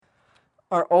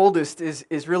Our oldest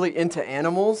is really into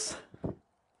animals,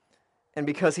 and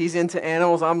because he's into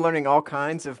animals, I'm learning all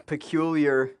kinds of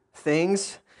peculiar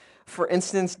things. For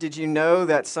instance, did you know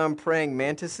that some praying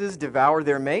mantises devour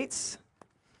their mates?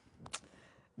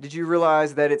 Did you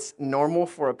realize that it's normal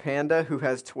for a panda who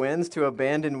has twins to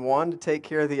abandon one to take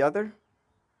care of the other?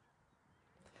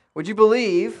 Would you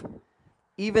believe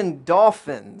even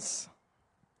dolphins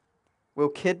will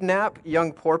kidnap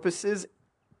young porpoises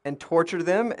and torture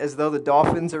them as though the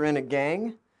dolphins are in a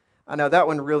gang? I know that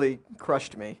one really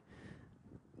crushed me.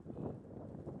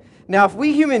 Now, if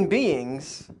we human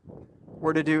beings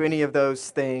were to do any of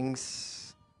those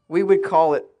things, we would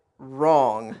call it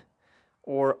wrong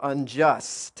or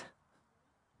unjust.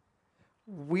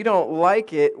 We don't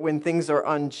like it when things are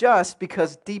unjust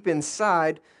because deep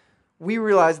inside, we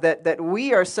realize that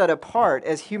we are set apart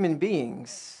as human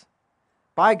beings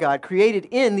by God, created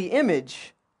in the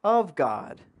image of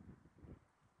God.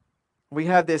 We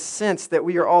have this sense that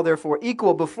we are all therefore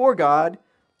equal before God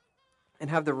and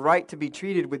have the right to be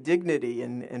treated with dignity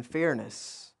and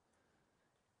fairness.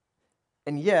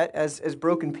 And yet, as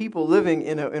broken people living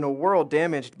in a world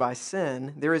damaged by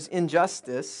sin, there is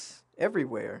injustice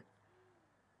everywhere.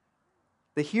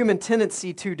 The human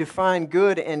tendency to define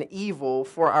good and evil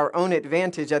for our own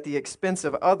advantage at the expense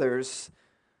of others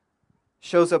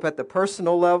shows up at the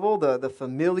personal level, the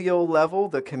familial level,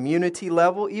 the community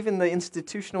level, even the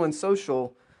institutional and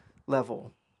social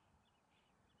level.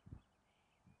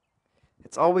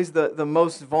 It's always the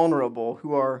most vulnerable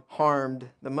who are harmed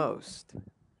the most.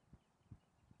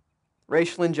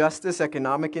 Racial injustice,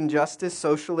 economic injustice,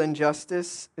 social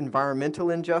injustice, environmental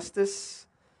injustice.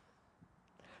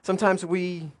 Sometimes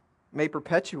we may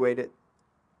perpetuate it.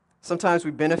 Sometimes we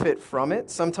benefit from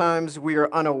it. Sometimes we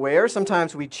are unaware.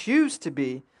 Sometimes we choose to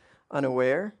be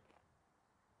unaware.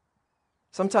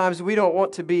 Sometimes we don't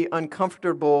want to be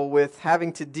uncomfortable with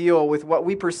having to deal with what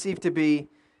we perceive to be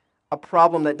a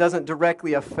problem that doesn't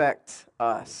directly affect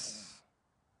us.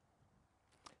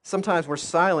 Sometimes we're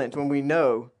silent when we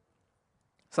know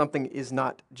something is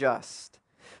not just.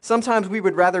 Sometimes we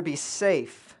would rather be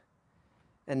safe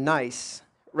and nice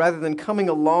rather than coming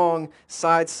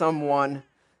alongside someone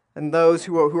and those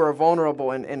who are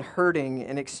vulnerable and hurting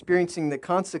and experiencing the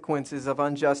consequences of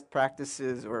unjust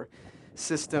practices or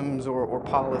systems or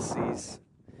policies.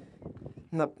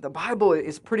 And the Bible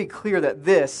is pretty clear that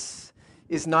this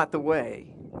is not the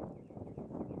way.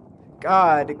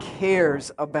 God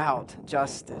cares about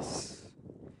justice.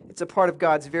 It's a part of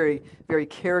God's very, very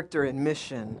character and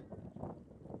mission.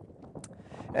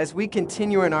 As we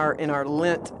continue in our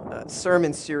Lent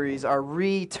sermon series, our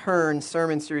Return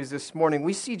sermon series this morning,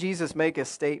 we see Jesus make a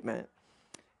statement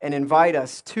and invite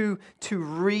us to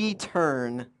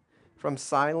return from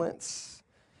silence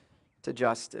to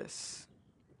justice.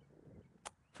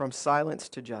 From silence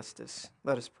to justice.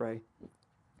 Let us pray.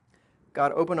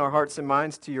 God, open our hearts and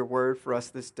minds to your word for us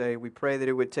this day. We pray that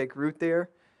it would take root there,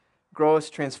 grow us,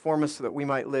 transform us so that we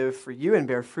might live for you and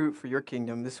bear fruit for your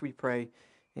kingdom. This we pray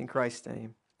in Christ's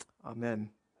name. Amen.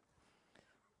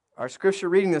 Our scripture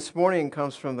reading this morning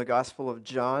comes from the Gospel of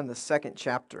John, the 2nd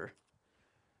chapter,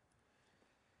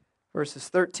 verses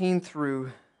 13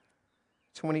 through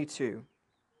 22.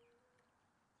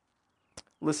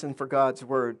 Listen for God's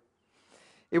word.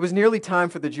 It was nearly time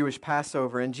for the Jewish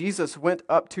Passover, and Jesus went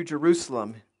up to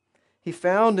Jerusalem. He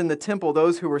found in the temple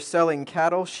those who were selling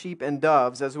cattle, sheep, and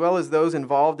doves, as well as those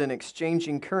involved in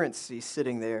exchanging currency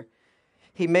sitting there.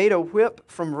 He made a whip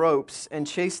from ropes and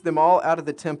chased them all out of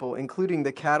the temple, including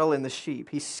the cattle and the sheep.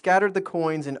 He scattered the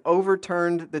coins and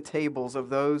overturned the tables of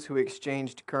those who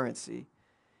exchanged currency.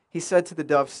 He said to the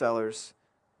dove sellers,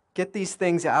 "Get these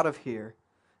things out of here.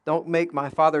 Don't make my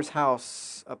Father's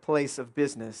house a place of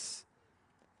business."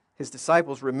 His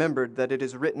disciples remembered that it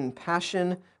is written,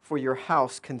 "Passion for your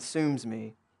house consumes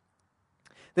me."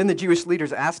 Then the Jewish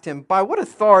leaders asked him, "By what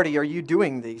authority are you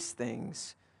doing these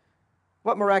things?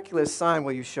 What miraculous sign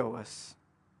will you show us?"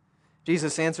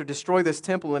 Jesus answered, "Destroy this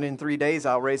temple, and in 3 days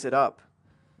I'll raise it up."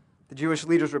 The Jewish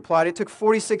leaders replied, "It took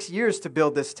 46 years to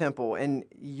build this temple, and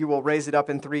you will raise it up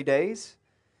in 3 days?"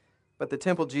 But the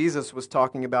temple Jesus was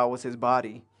talking about was his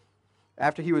body.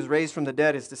 After he was raised from the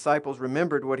dead, his disciples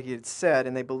remembered what he had said,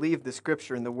 and they believed the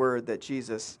scripture and the word that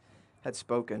Jesus had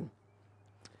spoken.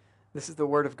 This is the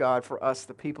word of God for us,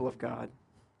 the people of God.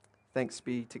 Thanks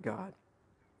be to God.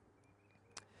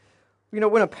 You know,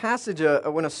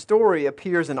 when a story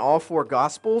appears in all 4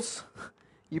 Gospels,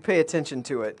 you pay attention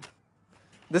to it.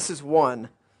 This is one.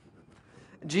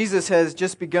 Jesus has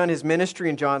just begun his ministry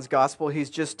in John's Gospel. He's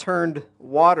just turned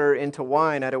water into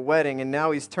wine at a wedding, and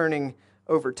now he's turning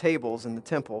over tables in the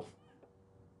temple.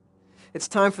 It's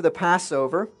time for the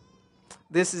Passover.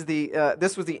 This was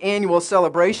the annual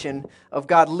celebration of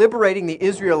God liberating the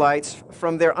Israelites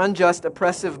from their unjust,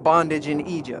 oppressive bondage in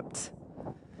Egypt.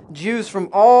 Jews from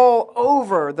all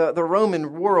over the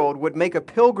Roman world would make a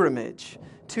pilgrimage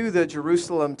to the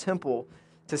Jerusalem temple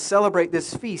to celebrate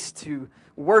this feast, to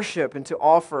worship and to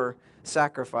offer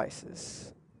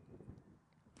sacrifices.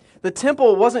 The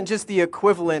temple wasn't just the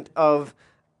equivalent of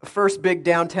First Big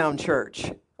Downtown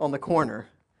Church on the corner.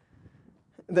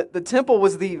 The temple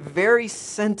was the very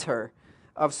center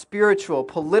of spiritual,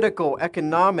 political,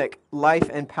 economic life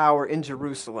and power in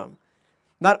Jerusalem.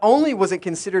 Not only was it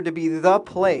considered to be the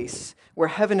place where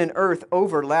heaven and earth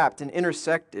overlapped and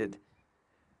intersected,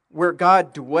 where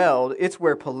God dwelled, it's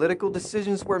where political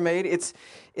decisions were made,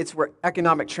 it's where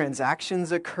economic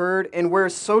transactions occurred, and where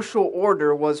social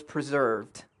order was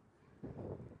preserved.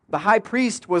 The high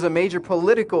priest was a major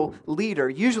political leader,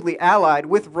 usually allied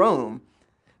with Rome.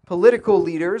 Political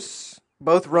leaders,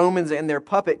 both Romans and their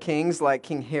puppet kings like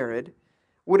King Herod,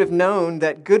 would have known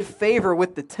that good favor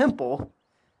with the temple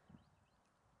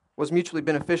was mutually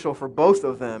beneficial for both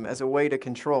of them as a way to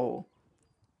control.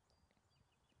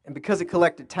 And because it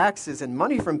collected taxes and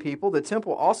money from people, the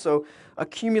temple also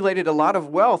accumulated a lot of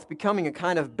wealth, becoming a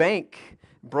kind of bank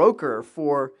broker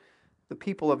for the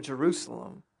people of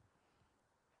Jerusalem.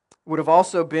 It would have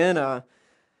also been a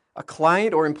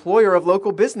client or employer of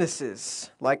local businesses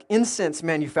like incense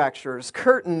manufacturers,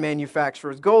 curtain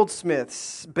manufacturers,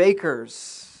 goldsmiths,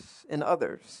 bakers, and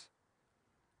others.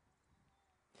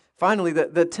 Finally,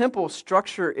 the temple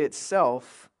structure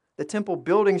itself, the temple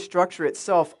building structure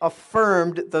itself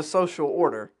affirmed the social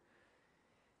order.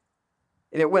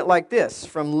 And it went like this,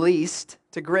 from least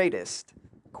to greatest.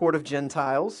 Court of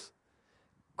Gentiles,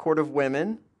 court of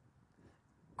women,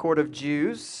 court of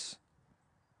Jews,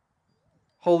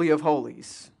 Holy of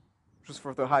Holies, which was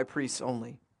for the high priests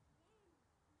only.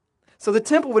 So the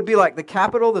temple would be like the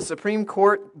Capitol, the Supreme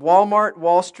Court, Walmart,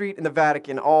 Wall Street, and the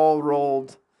Vatican all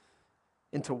rolled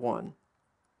into one.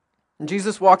 And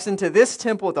Jesus walks into this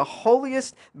temple at the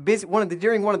holiest,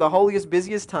 during one of the holiest,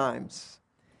 busiest times,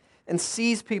 and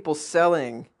sees people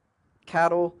selling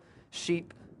cattle,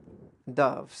 sheep, and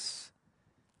doves.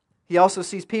 He also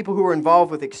sees people who are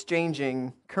involved with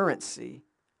exchanging currency.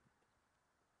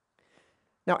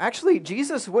 Now, actually,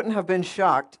 Jesus wouldn't have been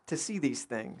shocked to see these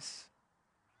things.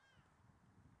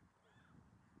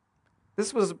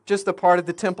 This was just a part of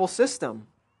the temple system.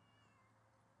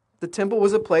 The temple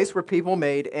was a place where people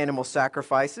made animal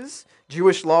sacrifices.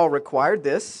 Jewish law required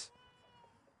this.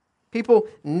 People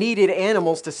needed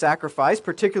animals to sacrifice,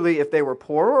 particularly if they were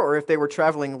poor or if they were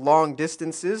traveling long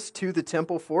distances to the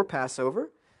temple for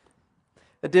Passover.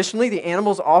 Additionally, the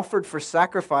animals offered for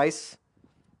sacrifice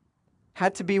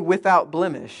had to be without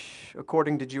blemish,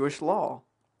 according to Jewish law.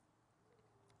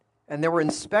 And there were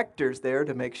inspectors there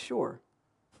to make sure.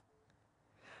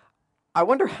 I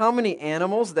wonder how many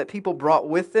animals that people brought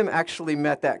with them actually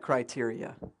met that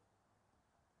criteria.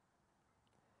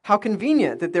 How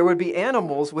convenient that there would be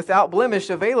animals without blemish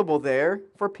available there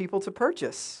for people to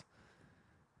purchase.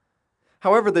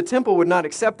 However, the temple would not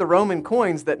accept the Roman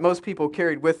coins that most people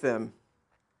carried with them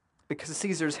because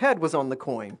Caesar's head was on the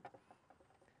coin.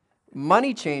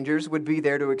 Money changers would be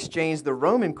there to exchange the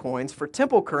Roman coins for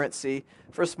temple currency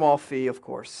for a small fee, of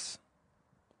course.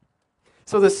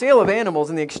 So the sale of animals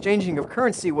and the exchanging of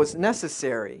currency was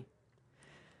necessary.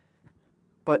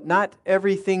 But not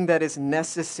everything that is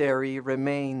necessary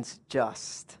remains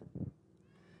just.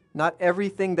 Not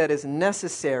everything that is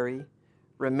necessary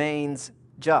remains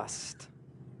just.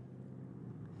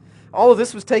 All of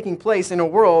this was taking place in a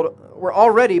world where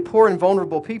already poor and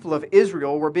vulnerable people of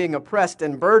Israel were being oppressed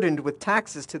and burdened with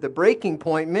taxes to the breaking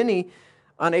point, many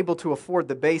unable to afford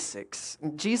the basics.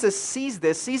 Jesus sees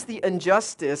this, sees the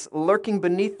injustice lurking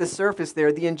beneath the surface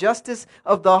there, the injustice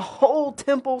of the whole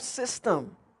temple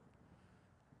system.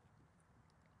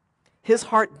 His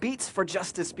heart beats for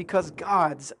justice because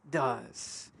God's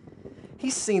does.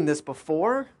 He's seen this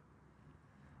before.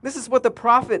 This is what the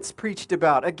prophets preached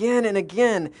about again and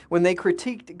again when they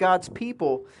critiqued God's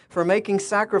people for making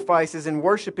sacrifices and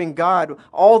worshiping God,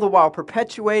 all the while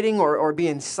perpetuating or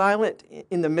being silent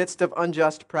in the midst of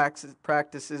unjust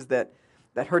practices that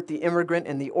hurt the immigrant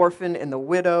and the orphan and the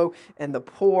widow and the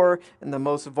poor and the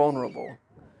most vulnerable.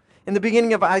 In the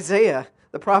beginning of Isaiah,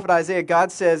 the prophet Isaiah,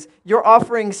 God says, "Your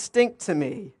offerings stink to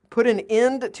me. Put an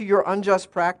end to your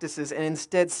unjust practices and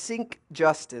instead seek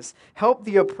justice. Help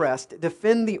the oppressed,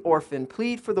 defend the orphan,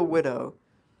 plead for the widow."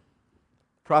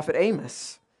 Prophet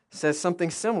Amos says something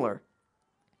similar.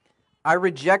 "I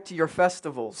reject your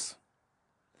festivals.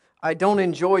 I don't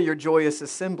enjoy your joyous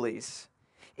assemblies.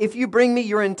 If you bring me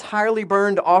your entirely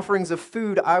burned offerings of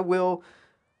food, I will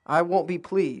I won't be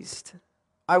pleased.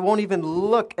 I won't even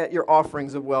look at your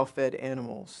offerings of well-fed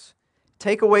animals.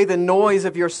 Take away the noise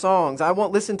of your songs. I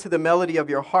won't listen to the melody of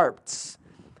your harps.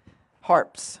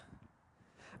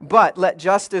 But let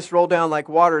justice roll down like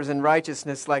waters and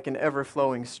righteousness like an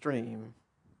ever-flowing stream.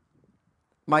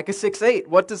 Micah 6:8,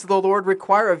 what does the Lord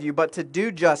require of you but to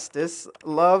do justice,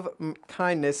 love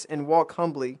kindness, and walk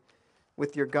humbly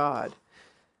with your God?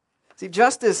 See,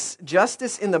 justice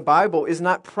in the Bible is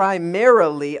not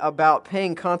primarily about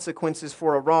paying consequences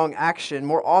for a wrong action.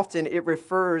 More often, it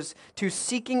refers to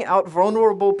seeking out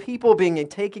vulnerable people being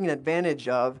taken advantage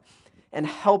of and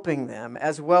helping them,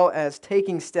 as well as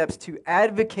taking steps to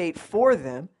advocate for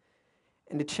them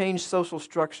and to change social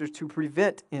structures to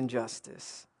prevent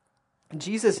injustice.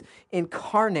 Jesus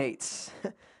incarnates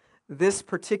this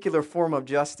particular form of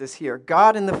justice here.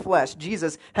 God in the flesh,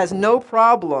 Jesus, has no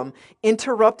problem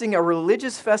interrupting a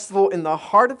religious festival in the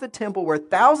heart of the temple where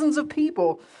thousands of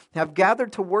people have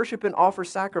gathered to worship and offer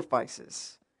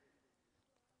sacrifices.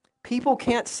 People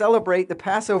can't celebrate the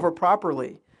Passover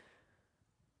properly,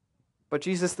 but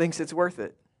Jesus thinks it's worth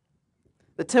it.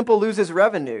 The temple loses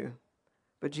revenue,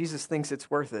 but Jesus thinks it's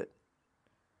worth it.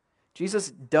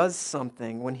 Jesus does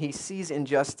something when he sees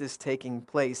injustice taking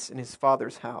place in his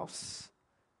Father's house.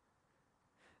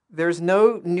 There's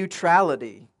no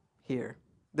neutrality here.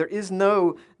 There is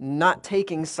no not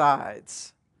taking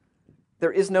sides.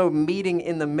 There is no meeting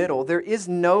in the middle. There is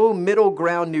no middle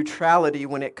ground neutrality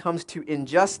when it comes to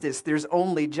injustice. There's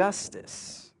only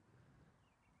justice.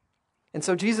 And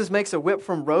so Jesus makes a whip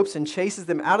from ropes and chases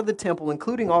them out of the temple,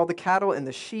 including all the cattle and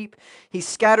the sheep. He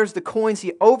scatters the coins.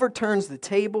 He overturns the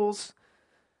tables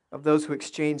of those who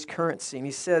exchange currency. And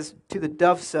he says to the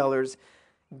dove sellers,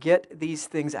 get these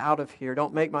things out of here.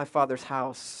 Don't make my Father's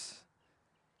house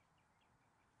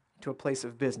to a place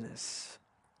of business.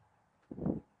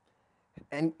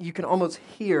 And you can almost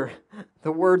hear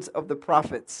the words of the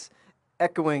prophets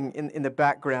echoing in the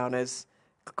background as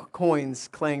coins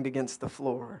clanged against the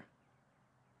floor.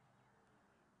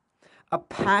 A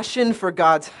passion for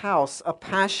God's house, a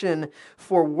passion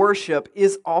for worship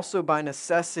is also by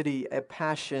necessity a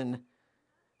passion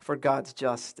for God's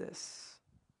justice.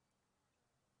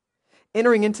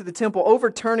 Entering into the temple,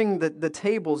 overturning the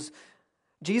tables,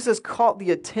 Jesus caught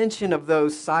the attention of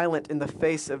those silent in the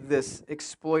face of this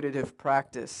exploitative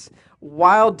practice,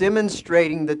 while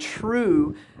demonstrating the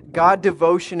true God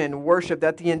devotion and worship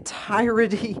that the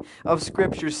entirety of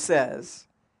Scripture says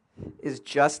is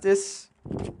justice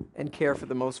and care for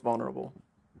the most vulnerable.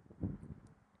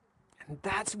 And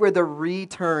that's where the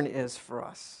return is for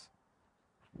us.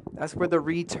 That's where the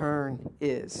return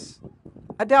is.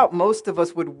 I doubt most of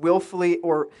us would willfully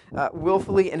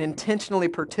and intentionally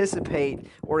participate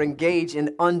or engage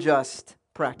in unjust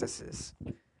practices.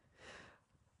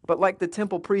 But like the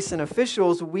temple priests and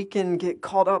officials, we can get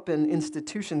caught up in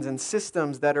institutions and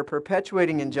systems that are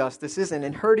perpetuating injustices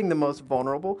and hurting the most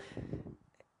vulnerable.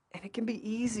 And it can be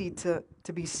easy to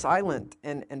be silent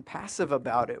and passive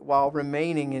about it while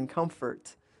remaining in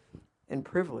comfort and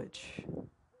privilege.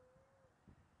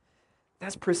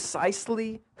 That's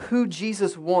precisely who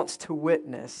Jesus wants to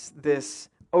witness, this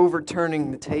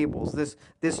overturning the tables,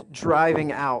 this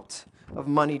driving out of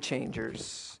money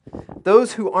changers.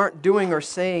 Those who aren't doing or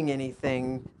saying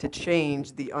anything to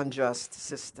change the unjust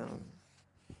system.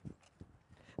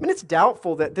 I mean, it's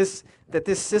doubtful that this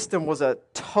system was a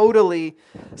totally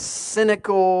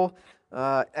cynical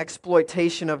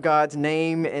exploitation of God's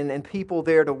name and people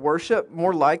there to worship.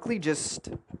 More likely, just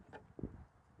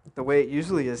the way it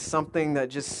usually is, something that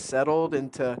just settled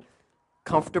into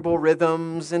comfortable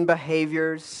rhythms and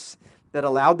behaviors that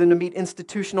allowed them to meet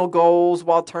institutional goals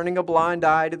while turning a blind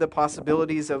eye to the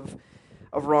possibilities of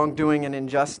wrongdoing and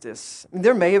injustice.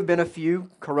 There may have been a few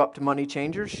corrupt money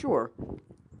changers, sure.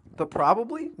 But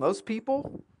probably most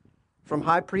people, from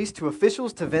high priests to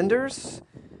officials to vendors,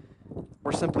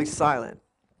 were simply silent,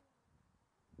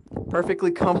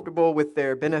 perfectly comfortable with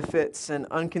their benefits and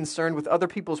unconcerned with other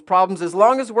people's problems as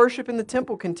long as worship in the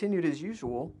temple continued as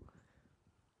usual.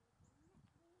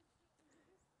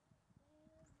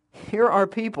 Here are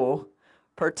people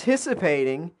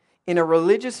participating in a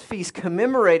religious feast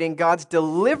commemorating God's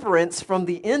deliverance from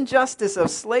the injustice of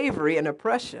slavery and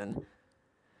oppression.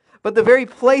 But the very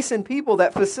place and people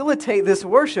that facilitate this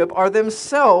worship are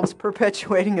themselves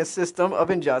perpetuating a system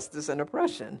of injustice and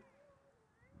oppression.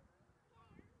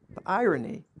 The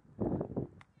irony.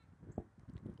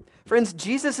 Friends,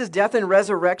 Jesus' death and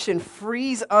resurrection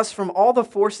frees us from all the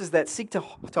forces that seek to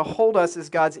hold us as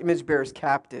God's image bearers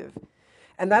captive.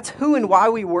 And that's who and why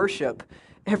we worship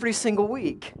every single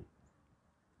week.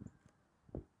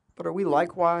 But are we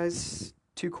likewise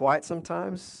too quiet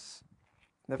sometimes?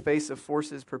 in the face of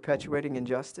forces perpetuating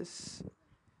injustice,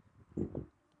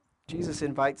 Jesus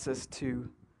invites us to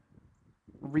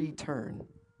return.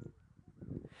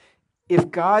 If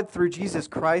God, through Jesus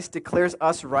Christ, declares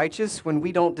us righteous when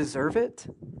we don't deserve it,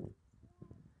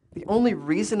 the only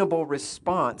reasonable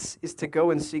response is to go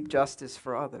and seek justice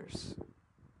for others.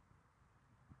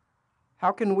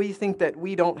 How can we think that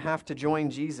we don't have to join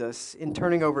Jesus in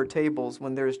turning over tables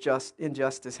when there's just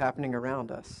injustice happening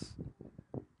around us?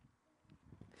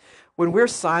 When we're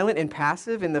silent and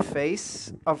passive in the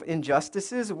face of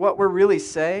injustices, what we're really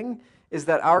saying is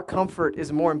that our comfort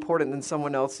is more important than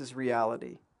someone else's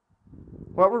reality.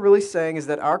 What we're really saying is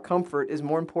that our comfort is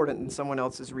more important than someone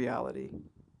else's reality.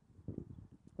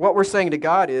 What we're saying to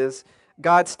God is,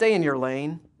 God, stay in your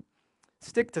lane,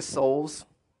 stick to souls,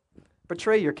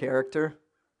 betray your character.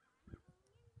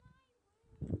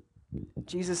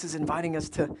 Jesus is inviting us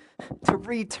to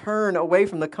return away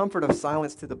from the comfort of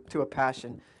silence to a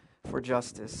passion for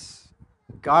justice,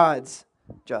 God's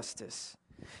justice.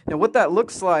 Now, what that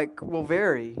looks like will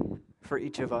vary for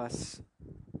each of us,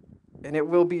 and it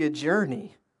will be a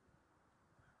journey.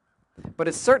 But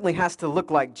it certainly has to look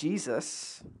like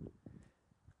Jesus.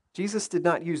 Jesus did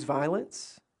not use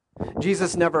violence.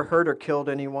 Jesus never hurt or killed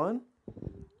anyone.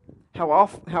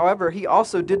 However, he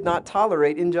also did not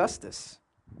tolerate injustice.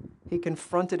 He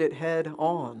confronted it head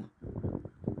on.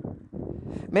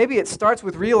 Maybe it starts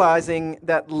with realizing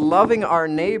that loving our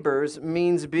neighbors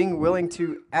means being willing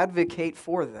to advocate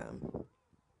for them.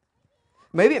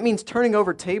 Maybe it means turning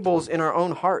over tables in our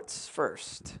own hearts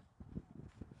first.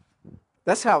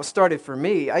 That's how it started for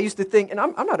me. I used to think, and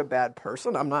I'm not a bad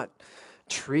person, I'm not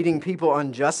treating people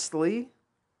unjustly,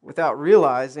 without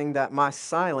realizing that my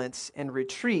silence and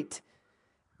retreat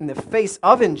in the face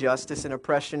of injustice and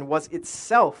oppression was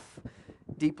itself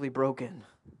deeply broken.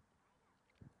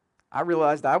 I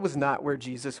realized I was not where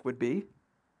Jesus would be.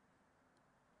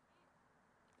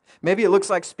 Maybe it looks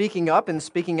like speaking up and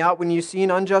speaking out when you see an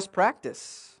unjust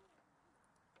practice.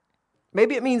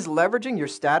 Maybe it means leveraging your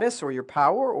status or your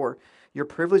power or your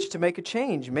privilege to make a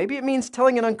change. Maybe it means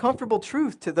telling an uncomfortable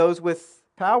truth to those with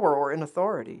power or in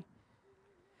authority.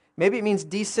 Maybe it means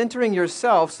decentering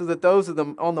yourself so that those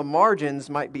on the margins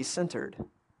might be centered.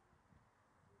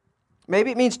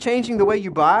 Maybe it means changing the way you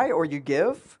buy or you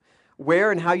give,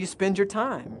 where and how you spend your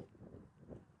time.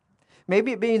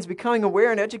 Maybe it means becoming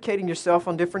aware and educating yourself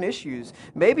on different issues.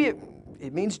 Maybe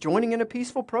it means joining in a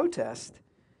peaceful protest.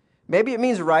 Maybe it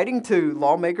means writing to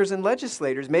lawmakers and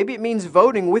legislators. Maybe it means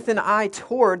voting with an eye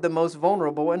toward the most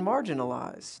vulnerable and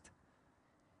marginalized.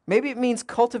 Maybe it means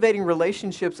cultivating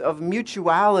relationships of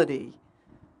mutuality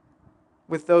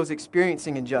with those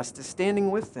experiencing injustice,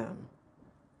 standing with them.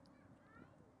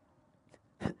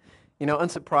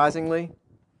 Unsurprisingly,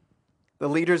 the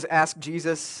leaders asked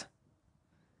Jesus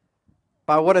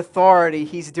by what authority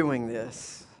he's doing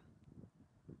this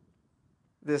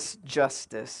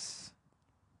justice.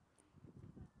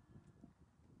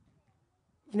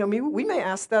 We may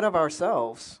ask that of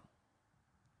ourselves.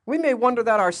 We may wonder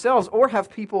that ourselves or have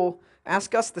people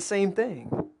ask us the same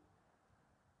thing.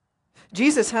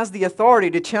 Jesus has the authority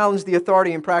to challenge the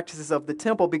authority and practices of the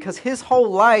temple because his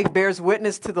whole life bears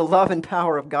witness to the love and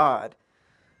power of God.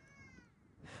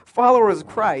 Followers of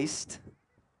Christ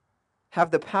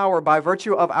have the power by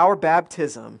virtue of our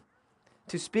baptism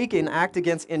to speak and act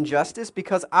against injustice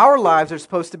because our lives are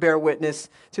supposed to bear witness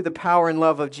to the power and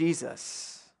love of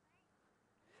Jesus.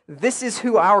 This is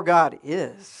who our God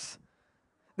is.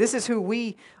 This is who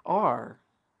we are.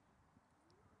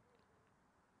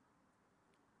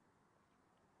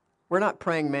 We're not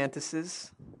praying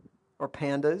mantises or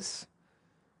pandas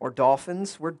or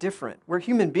dolphins. We're different. We're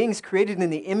human beings created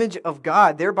in the image of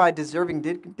God, thereby deserving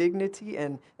dignity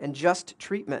and just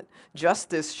treatment.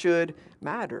 Justice should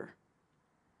matter.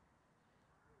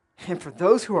 And for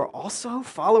those who are also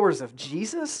followers of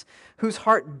Jesus, whose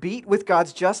heart beat with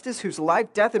God's justice, whose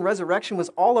life, death, and resurrection was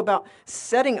all about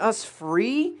setting us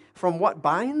free from what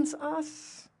binds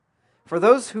us, for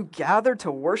those who gather to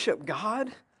worship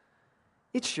God,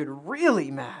 it should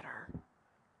really matter.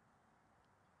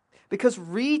 Because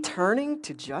returning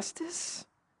to justice,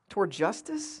 toward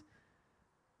justice,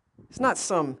 is not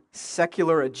some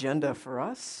secular agenda for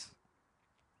us.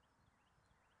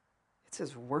 It's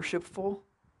as worshipful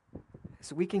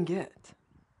as we can get.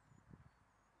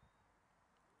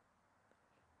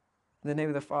 In the name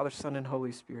of the Father, Son, and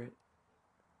Holy Spirit.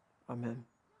 Amen.